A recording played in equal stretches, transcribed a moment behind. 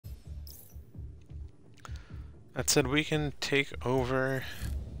That said, we can take over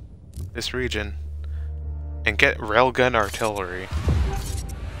this region and get railgun artillery.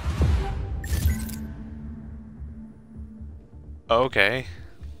 Okay.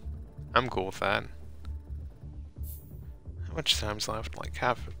 I'm cool with that. How much time's left? Like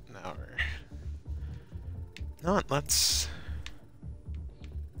half an hour. No, let's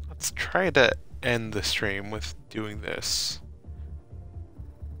try to end the stream with doing this.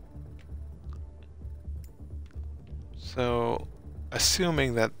 So,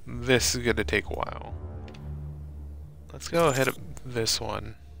 assuming that this is gonna take a while, let's go ahead of this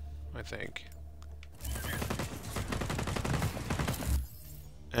one, I think.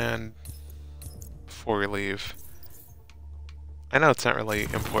 And before we leave, I know it's not really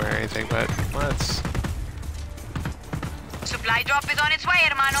important or anything, but let's... Supply drop is on its way,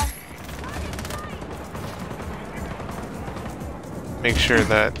 hermano. make sure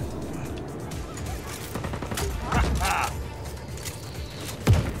that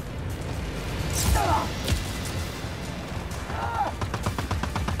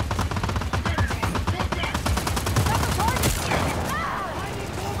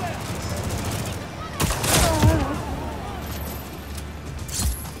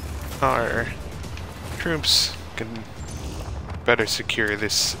our troops can better secure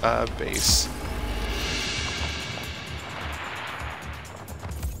this base.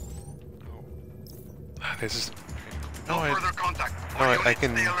 This is no further contact. No, I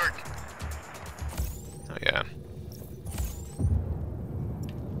can. Stay alert. Oh yeah.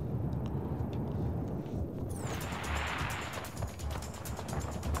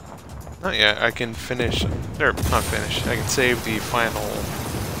 Not yet. I can finish, or not finish. I can save the final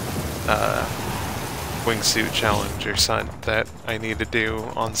wingsuit challenge or stunt that I need to do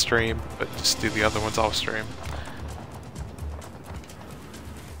on stream, but just do the other ones off stream.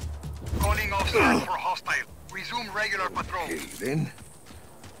 Calling off search for hostile. Resume regular patrol. Okay, then.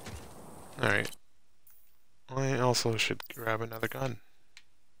 Alright. I also should grab another gun.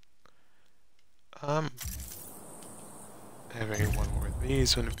 Having one more of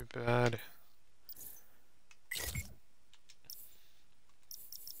these wouldn't be bad.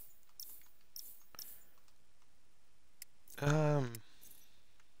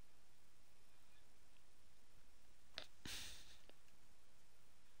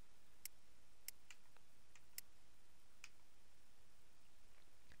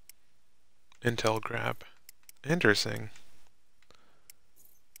 Intel grab. Interesting.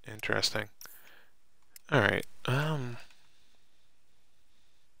 Interesting. Alright,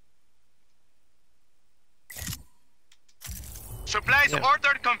 Supplies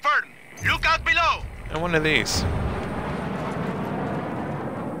ordered confirmed. Look out below. and one of these.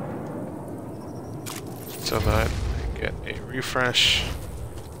 So that I get a refresh,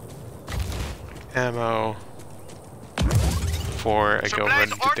 ammo, before I go run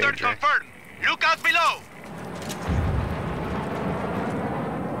Supplies into ordered danger. confirmed. Look out below.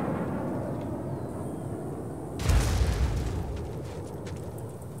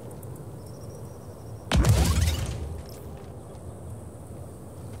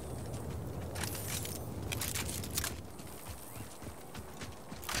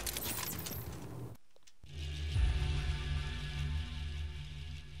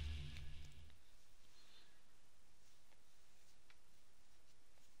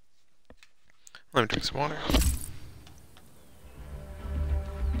 Let me drink some water.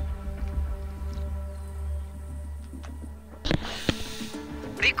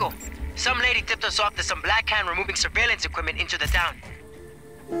 Rico, some lady tipped us off to some black hand removing surveillance equipment into the town.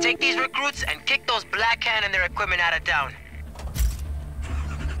 Take these recruits and kick those black hand and their equipment out of town.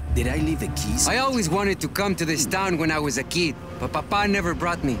 Did I leave the keys? I always wanted to come to this town when I was a kid, but Papa never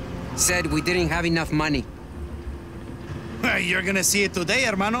brought me. Said we didn't have enough money. You're gonna see it today,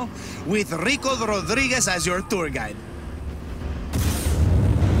 hermano, with Rico Rodriguez as your tour guide.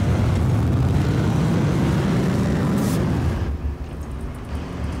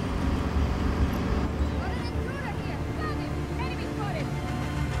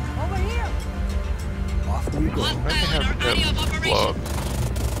 Off we go. I have a blow up.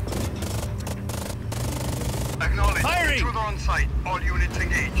 Acknowledge. Firing. Intruder on site. All units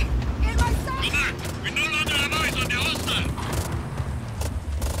engaged. We no longer have eyes on the hostile.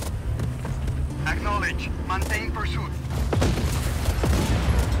 Acknowledge. Maintain pursuit.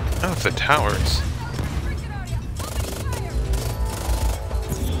 Oh, the towers.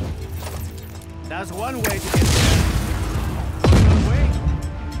 That's one way to get there. One way.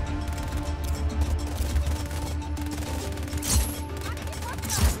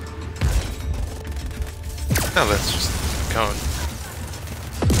 Oh, that's just a cone.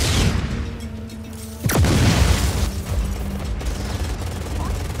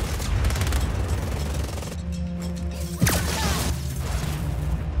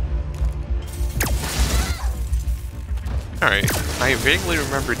 Alright, I vaguely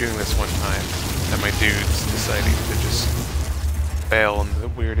remember doing this one time, and my dudes deciding to just fail in the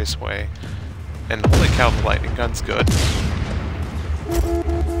weirdest way. And holy cow, the lightning gun's good.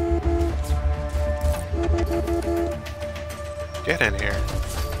 Get in here.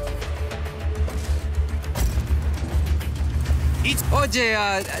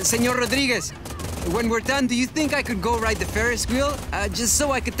 Oye, Señor Rodriguez, when we're done, do you think I could go ride the Ferris wheel? Just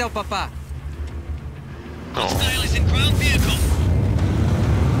so I could tell Papa. Hostile is in ground vehicle.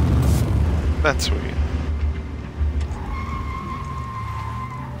 That's sweet.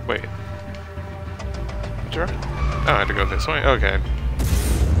 Wait. Sure? Oh, I had to go this way? Okay.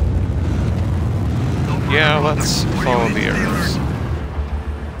 Yeah, let's follow the arrows.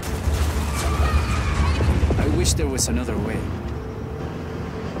 I wish there was another way.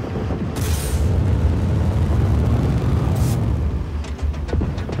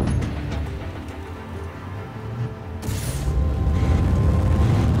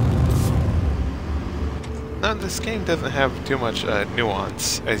 Now, this game doesn't have too much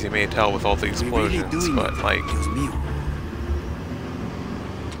nuance, as you may tell with all the explosions, but like...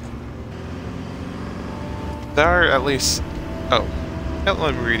 There are at least... Oh,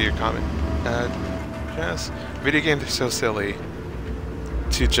 let me read your comment. Jazz, video games are so silly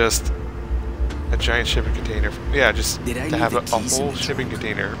to just a giant shipping container. Yeah, just to have a whole shipping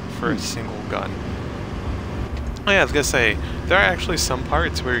container for a single gun. Oh yeah, I was gonna say, there are actually some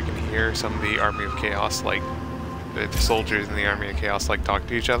parts where you can hear some of the Army of Chaos, like the soldiers in the Army of Chaos, like talk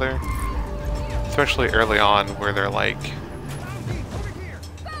to each other. Especially early on, where they're like,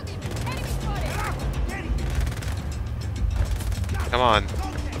 "Come on,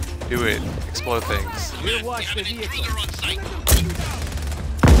 do it, explode things." We'll watch the intruder on site.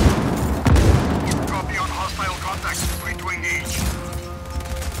 Copy on hostile contact. Ready to engage.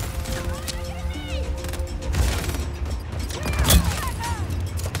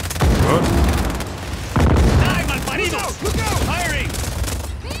 Die, malparidos! Look out! Firing!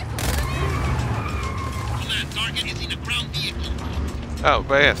 Command, target is in a ground vehicle. Oh,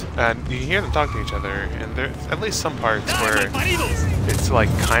 but yes, you hear them talk to each other, and there's at least some parts where it's like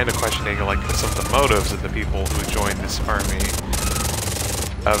kind of questioning like some of the motives of the people who joined this army.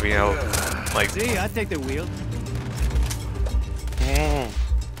 Of, you know, like... See, I take the wheel.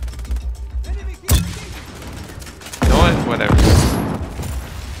 You know what? Whatever.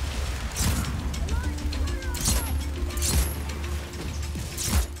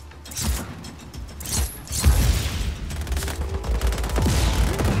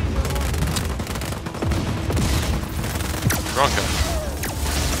 Wrong guy.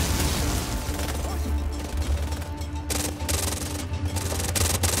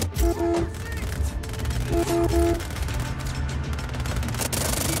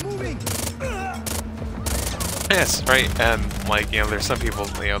 Yes, right, and like, you know, there's some people,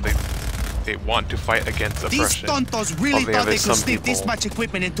 you know, they want to fight against These oppression. tontos really Although thought they there's could some sneak this people- much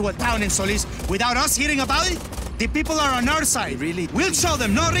equipment into a town in Solis without us hearing about it? The people are on our side. We'll show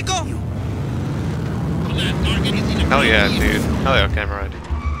them, no, Rico? Command, target is in a Hell yeah, ground vehicle. dude. Hell yeah, comrade.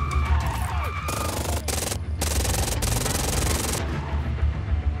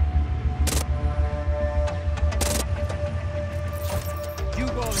 You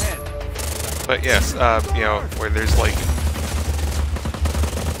go ahead. But yes, you know, where there's like,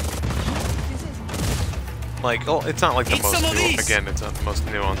 oh, it's not like the most again, it's not the most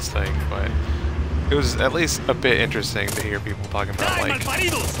nuanced thing, but it was at least a bit interesting to hear people talking about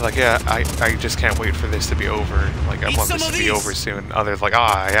like yeah, I just can't wait for this to be over. Like, I want this to be over soon. Others like,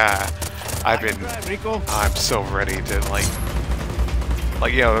 yeah, I'm so ready to like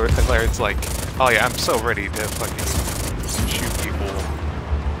you know, it's like, oh yeah, I'm so ready to fucking shoot people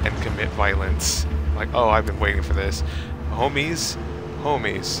and commit violence. Like, oh, I've been waiting for this. Homies,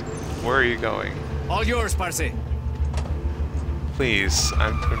 where are you going? All yours, Parce. Please,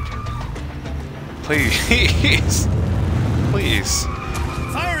 please, please.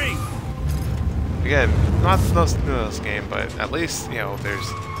 Firing! Again, not the most newest game, but at least, you know, there's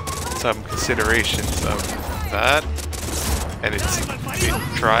some considerations of that, and it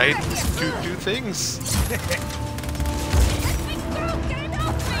tried to do things.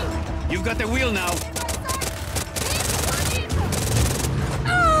 You've got the wheel now.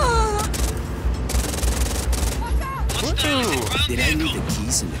 Did I leave the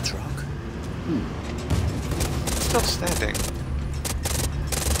keys in the truck? Still standing.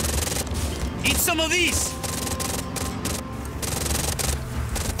 Eat some of these!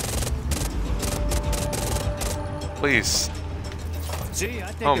 Please, See,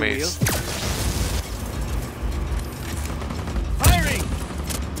 I take homies. the wheel. Firing!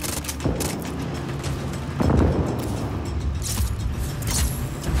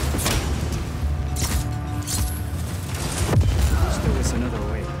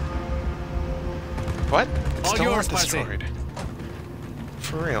 All still yours, aren't destroyed.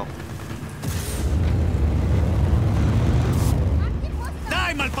 For real.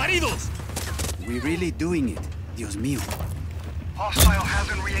 Die, malparidos! We really doing it? Dios mío. Hostile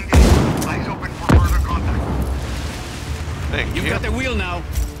hasn't re-engaged. Eyes open for further contact. Thank you. You got the wheel now.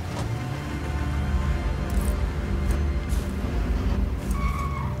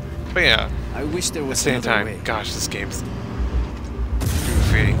 But yeah, I wish there at the was same another time, way. gosh, this game's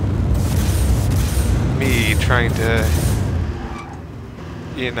goofy. Me trying to,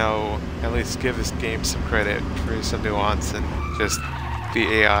 you know, at least give this game some credit for some nuance and just the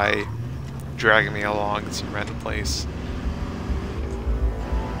AI dragging me along in some random place.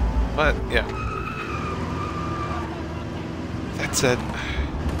 But yeah, that said,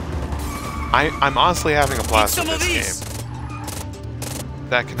 I'm honestly having a blast with this game.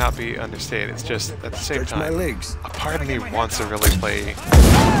 That cannot be understated. It's just at the same time, a part of me wants to really play.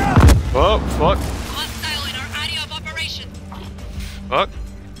 Oh fuck! Hostile in our area of operation. Fuck!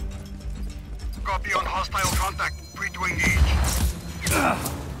 Copy on hostile contact. Free to engage.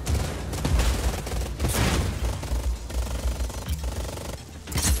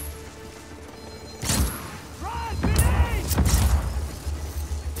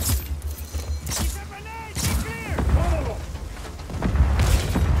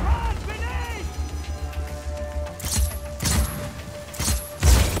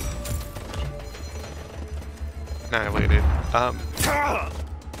 Annihilated.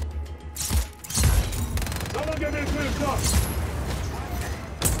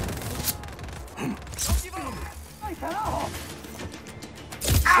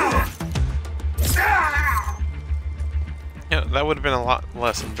 Yeah, that would have been a lot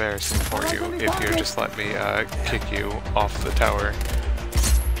less embarrassing for you if you had just let me kick you off the tower.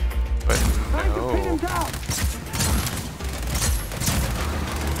 But no.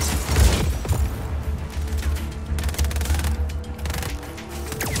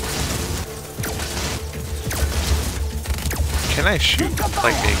 Can I shoot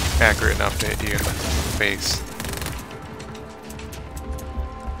lightning accurate enough to hit you in the face?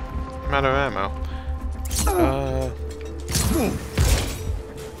 I'm out of ammo.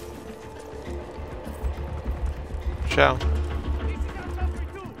 Ciao.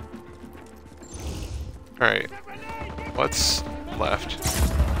 Alright. What's left?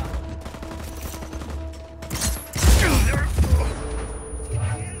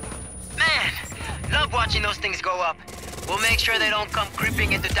 Man, love watching those things go up. We'll make sure they don't come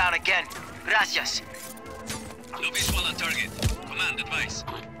creeping into town again. Gracias. No visual on target. Command, advice.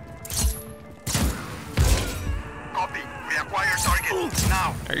 Copy. We acquire target.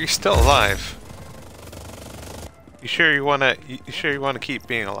 Now. Are you still alive? You sure you wanna keep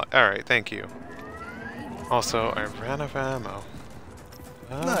being alive? Alright, thank you. Also, I ran out of ammo.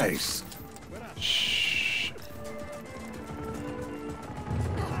 Nice. Shh.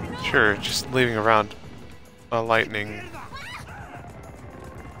 Sure, just leaving around a lightning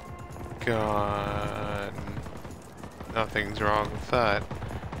gun. Nothing's wrong with that.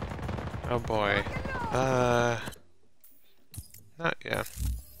 Oh boy. Not yet.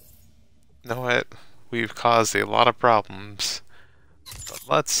 You know what? We've caused a lot of problems. But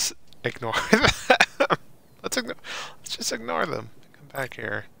let's ignore that. Let's just ignore them. Come back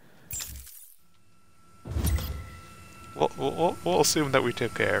here. We'll assume that we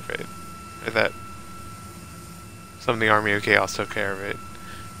took care of it. Or that some of the Army of Chaos took care of it.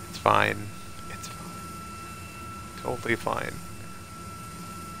 It's fine. It's fine. Totally fine.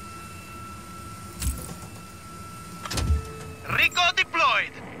 Rico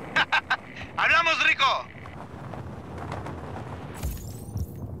deployed. Hablamos, Rico.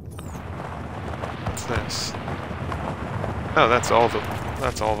 What's this? Oh, that's all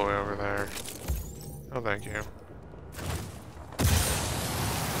the way over there. Oh, thank you.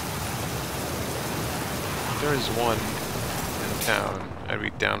 If there's one in town, I'd be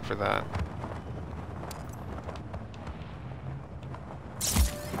down for that.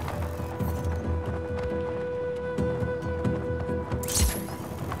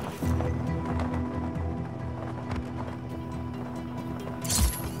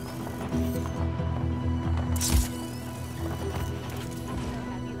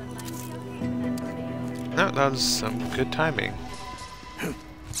 No, that was some good timing.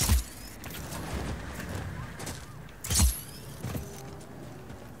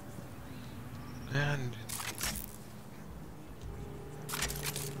 And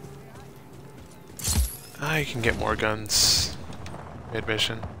I can get more guns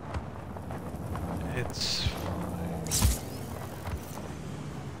mid-mission. It's fine.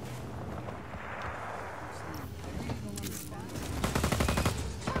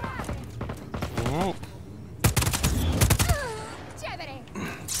 Ooh.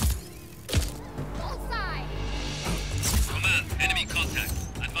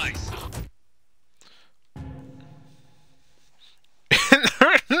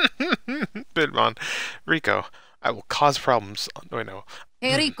 bit, man. Rico, I will cause problems. Wait, no.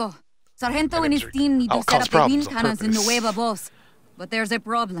 Hey, Rico. Sargento and his team need to set up the wind cannons in Nueva Voz. But there's a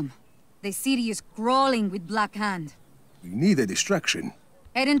problem. The city is crawling with Black Hand. We need a distraction.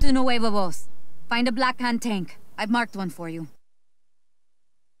 Head into Nueva Voz. Find a Black Hand tank. I've marked one for you.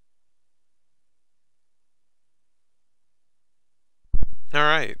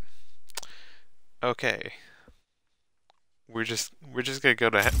 Alright. Okay. We're just gonna go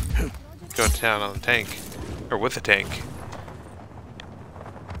to town on the tank. Or with the tank.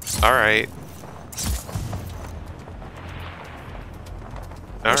 Alright.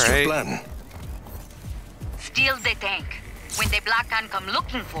 What's your plan? Steal the tank. When the Black Hand come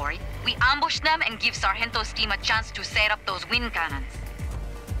looking for it, we ambush them and give Sargento's team a chance to set up those wind cannons.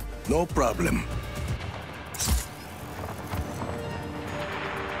 No problem.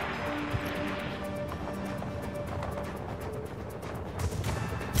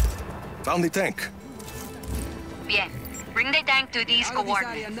 Found the tank. Bien. Bring the tank to these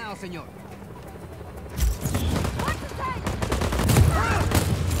coordinates. Now, senor.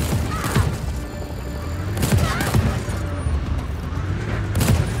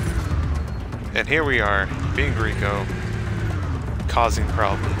 And here we are, being Rico, causing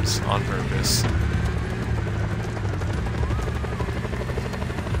problems on purpose.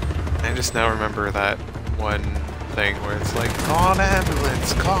 I just now remember that one thing where it's like, call an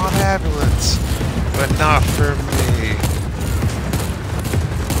ambulance, but not for me.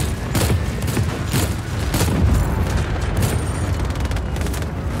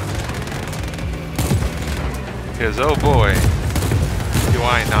 Because, oh boy, do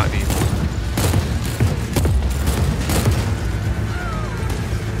I not need one.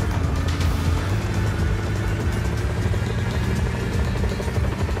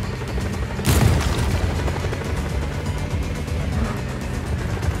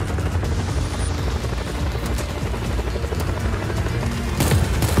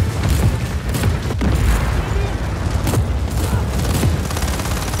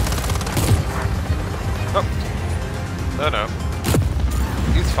 No.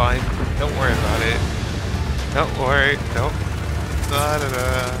 He's fine. Don't worry about it. Don't worry. Nope.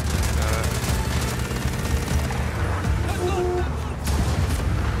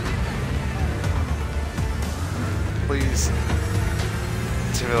 Please.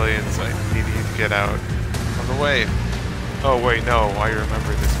 Civilians, I need you to get out of the way. Oh wait, no. I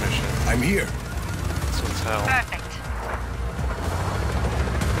remember this mission. I'm here. This one's hell. Perfect.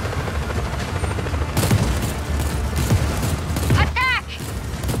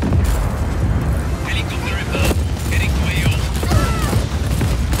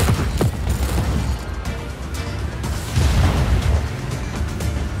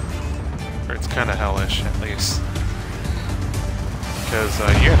 Kind of hellish, at least, because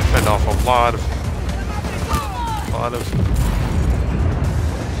you have to fend off a lot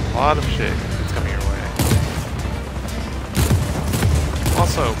of shit that's coming your way.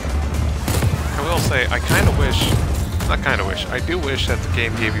 Also, I will say, I do wish that the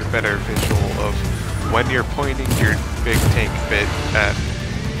game gave you a better visual of when you're pointing your big tank bit at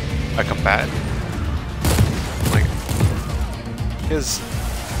a combatant. Like, because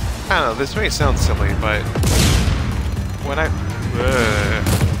I don't know, this may sound silly, but when I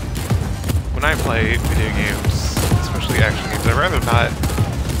play video games, especially action games, I'd rather not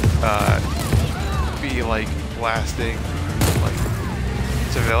be like blasting like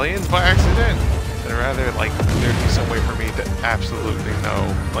civilians by accident. I'd rather like there be some way for me to absolutely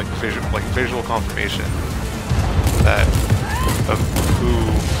know, like visual confirmation that of who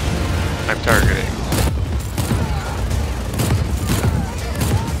I'm targeting.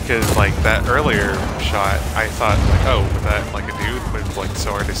 Because like that earlier shot, I thought like, oh, that like a dude, but it's like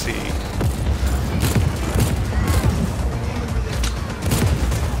so hard to see.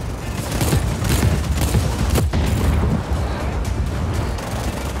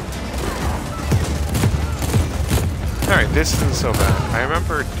 Alright, this isn't so bad. I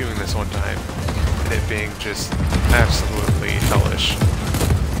remember doing this one time, and it being just absolutely hellish.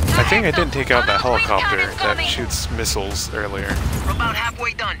 I think I didn't take out that helicopter that shoots missiles earlier. We're about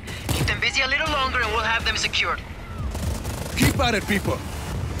halfway done. Keep them busy a little longer and we'll have them secured. Keep at it, people.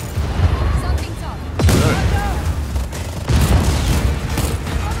 Something's up. Good.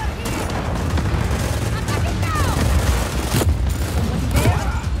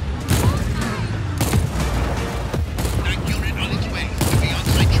 Tank unit on its way to be on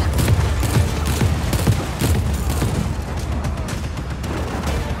site shortly.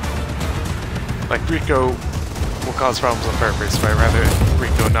 Like, Rico will cause problems on purpose, but I'd rather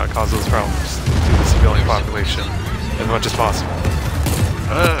Rico not cause those problems to the civilian population as much as possible.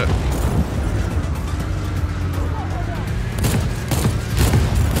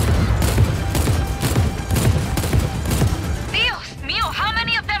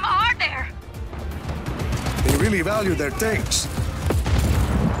 really value their tanks.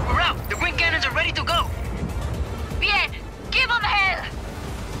 We're out. The wind cannons are ready to go. Bien, give them hell!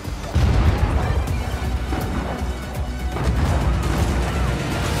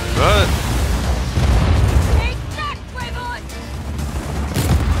 But Take that, huevón!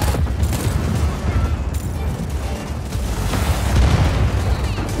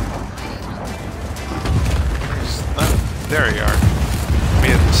 there you are.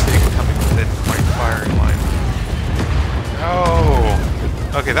 Made a mistake coming within my firing line.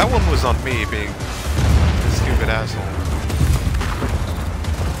 Oh! Okay, that one was on me being a stupid asshole.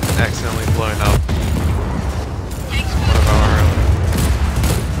 And accidentally blowing up one of our...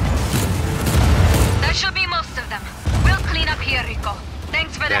 That should be most of them. We'll clean up here, Rico.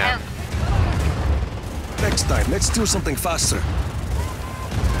 Thanks for the help. Next time, let's do something faster.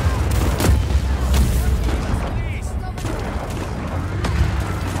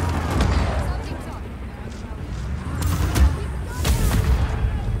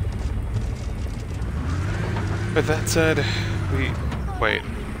 But that said, wait.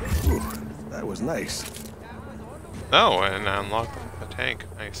 Ooh, that was nice. Oh, and I unlocked the tank.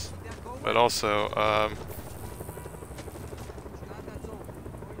 Nice. But also,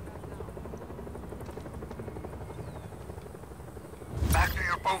 Back to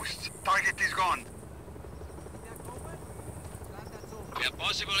your posts. Target is gone. We have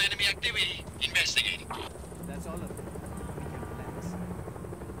possible enemy activity. Investigating. That's all of it.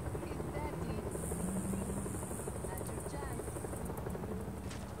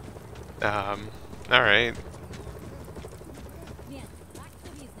 alright.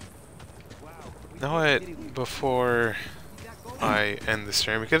 Know what? Before I end the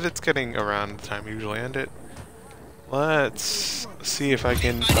stream, because it's getting around the time I usually end it, let's see if I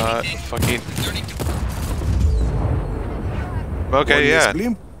can, fucking... Okay, yeah.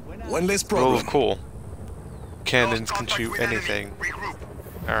 One less Rule problem. of cool. Cannons can shoot anything.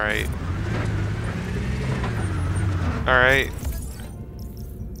 Alright. Alright.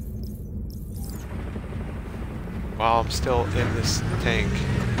 While I'm still in this tank.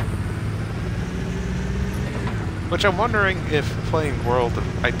 Which I'm wondering if playing World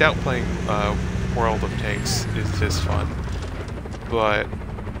of... I doubt playing World of Tanks is this fun. But...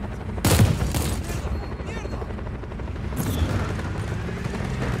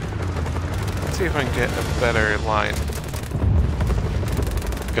 let's see if I can get a better line.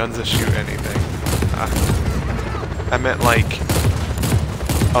 Guns that shoot anything. I meant like...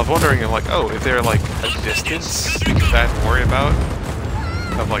 I was wondering if like, oh, is there like a distance that I have to worry about?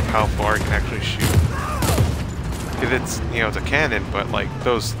 Of like how far it can actually shoot? If it's, you know, it's a cannon, but like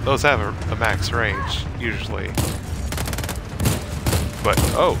those have a max range, usually. But,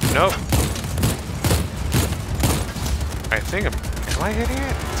 oh, no! I think am I hitting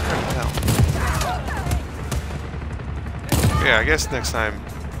it? It's hard to tell. Yeah, I guess next time...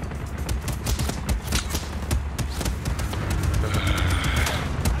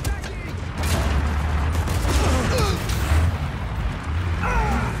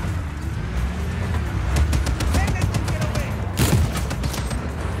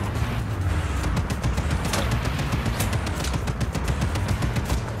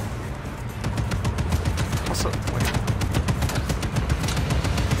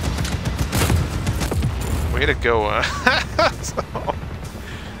 Way to go,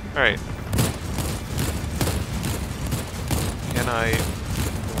 alright. Can I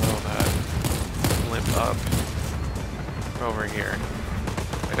blow that limp up over here?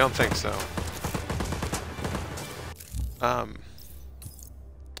 I don't think so. Can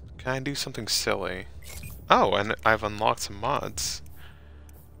I do something silly? Oh, and I've unlocked some mods.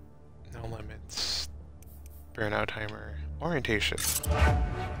 No limits. Burnout timer. Orientation.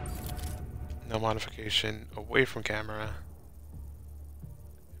 No modification. Away from camera.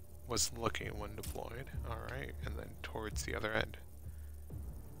 Was looking when deployed. Alright, and then towards the other end.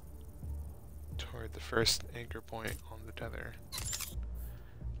 Toward the first anchor point on the tether.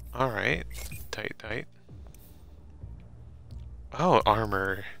 Alright. Tight, tight. Oh,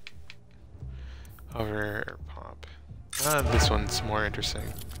 armor. Hover or pop. This one's more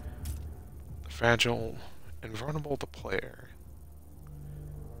interesting. Fragile and vulnerable to player.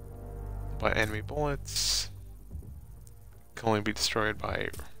 By enemy bullets. Can only be destroyed by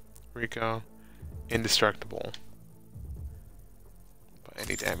Rico. Indestructible. By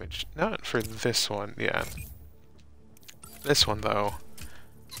any damage. Not for this one, yeah. This one though.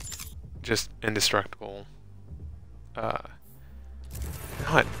 Just indestructible.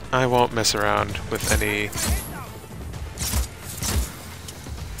 What? I won't mess around with any...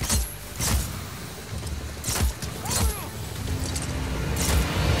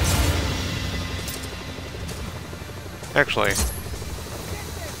 Actually...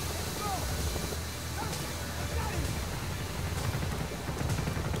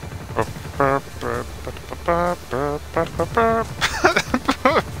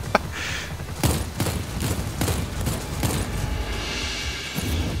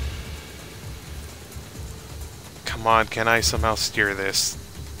 Come on, can I somehow steer this?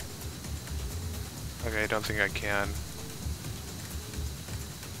 Okay, I don't think I can.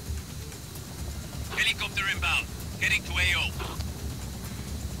 Helicopter inbound. Heading to AO.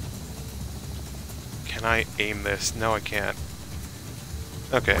 Can I aim this? No, I can't.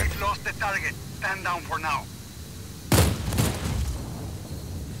 Okay. We've lost the target. Stand down for now.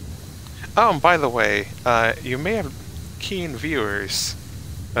 Oh, and by the way, you may have keen viewers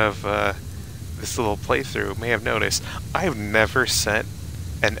of this little playthrough may have noticed I've never sent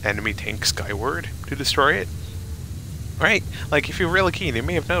an enemy tank skyward to destroy it. Right? Like, if you're really keen, you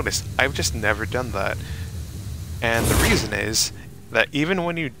may have noticed I've just never done that. And the reason is that even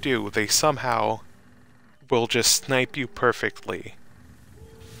when you do, they somehow will just snipe you perfectly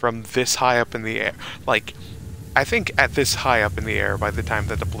from this high up in the air. Like, I think at this high up in the air, by the time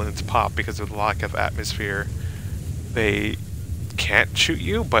that the balloons pop because of the lack of atmosphere, they can't shoot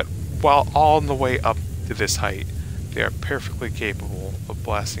you, but while all on the way up to this height, they are perfectly capable of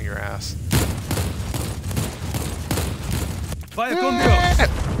blasting your ass. Vaya con Dios.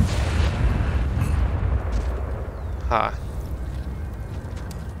 Huh.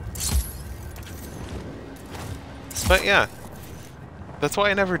 But yeah, that's why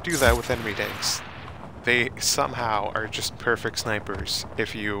I never do that with enemy tanks. They somehow are just perfect snipers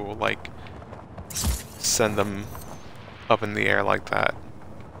if you, like, send them up in the air like that.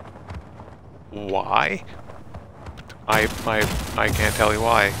 Why? I can't tell you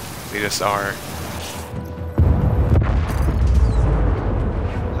why. They just are.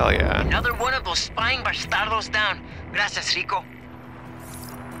 Hell yeah. Another one of those spying bastardos down. Gracias, Rico.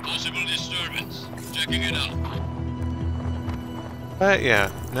 Possible disturbance. Checking it out. But yeah,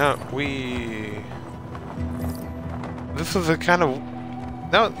 no, this is a kind of...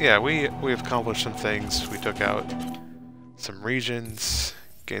 No, yeah, we accomplished some things. We took out some regions,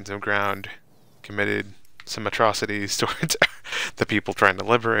 gained some ground, committed some atrocities towards the people trying to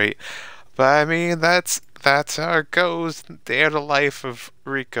liberate. But I mean, that's how it goes. Day of the life of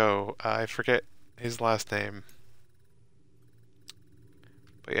Rico. I forget his last name.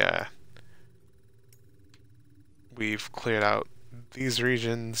 But yeah, we've cleared out these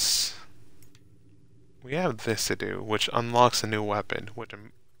regions. We have this to do, which unlocks a new weapon, which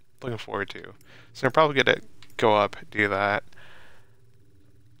I'm looking forward to. So I'm probably gonna go up, do that.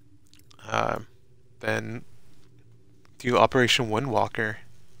 Then do Operation Windwalker.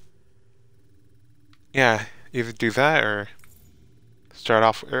 Yeah, either do that or start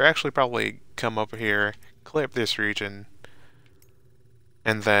off, or actually probably come over here, clear up this region,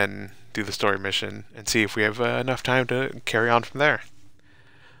 and then do the story mission and see if we have enough time to carry on from there.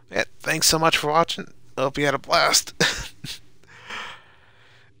 Yeah, thanks so much for watching. I hope you had a blast.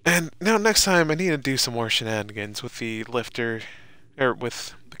 And now next time I need to do some more shenanigans with the lifter, or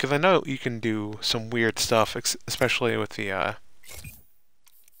with, because I know you can do some weird stuff, especially with the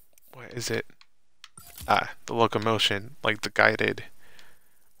what is it? The locomotion, like the guided,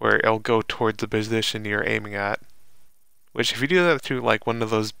 where it'll go towards the position you're aiming at. Which, if you do that to like one of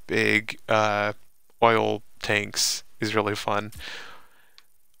those big oil tanks, is really fun.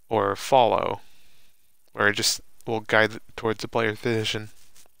 Or follow, where it just will guide towards the player's position.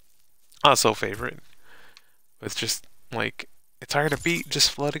 Also favorite. It's just like, it's hard to beat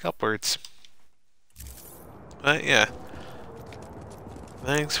just floating upwards. But yeah.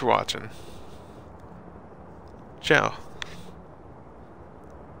 Thanks for watching. Ciao.